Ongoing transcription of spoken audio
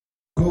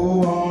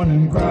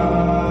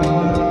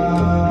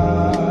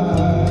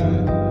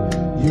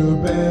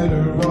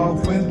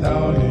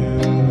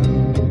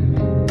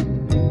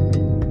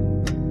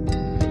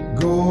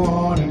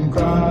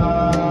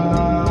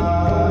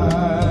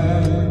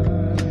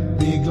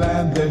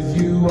land that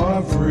you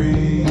are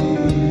free.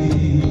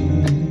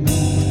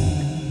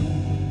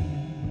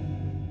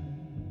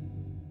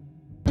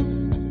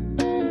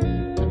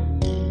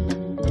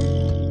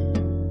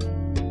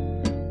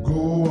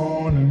 Go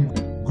on and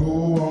go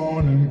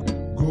on and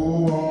go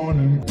on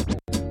and.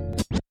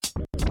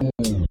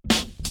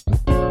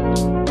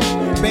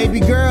 Baby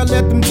girl,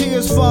 let them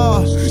tears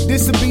fall.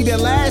 This'll be the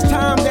last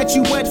time that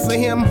you wet for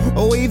him,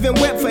 or even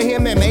wept for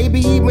him, and maybe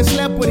even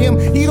slept with him.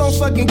 He don't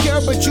fucking care,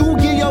 but you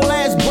give your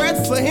last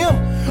breath for him.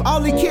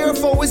 All he cared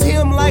for was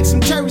him, like some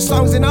church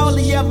songs, and all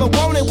he ever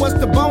wanted was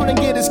to bone and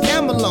get his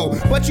camera on.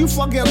 But you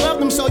fucking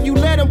loved him, so you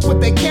let him put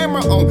that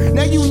camera on.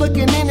 Now you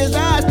looking in his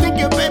eyes,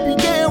 thinking, baby,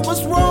 damn,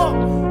 what's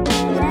wrong?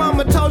 Your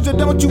mama told you,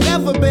 don't you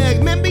ever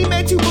beg. Man, he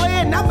made you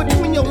bled, not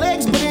between your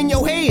legs, but in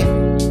your head.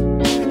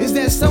 Is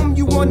that something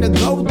you wanna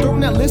go through?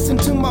 Now listen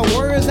to my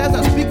words as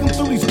I speak them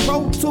through these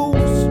Pro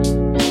Tools.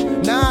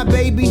 Nah,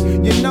 baby,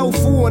 you're no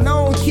fool, and I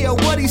don't care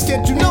what he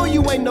said. You know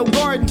you ain't no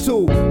garden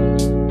tool.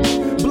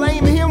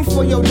 Blame him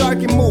for your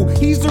darkened mood.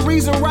 He's the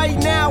reason right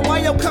now why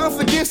your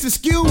confidence is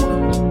skewed.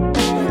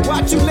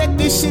 Watch you let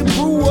this shit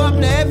brew up.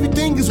 Now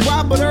everything is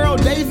Robert Earl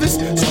Davis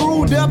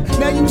screwed up.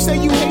 Now you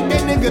say you hate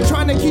that nigga,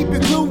 trying to keep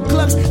it Ku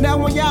Klux. Now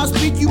when y'all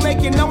speak, you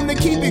make it known to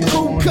keep it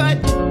crew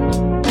cut.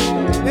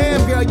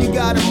 Damn, girl, you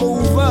gotta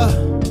move up.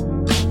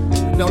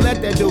 Don't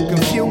let that dude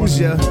confuse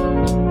ya.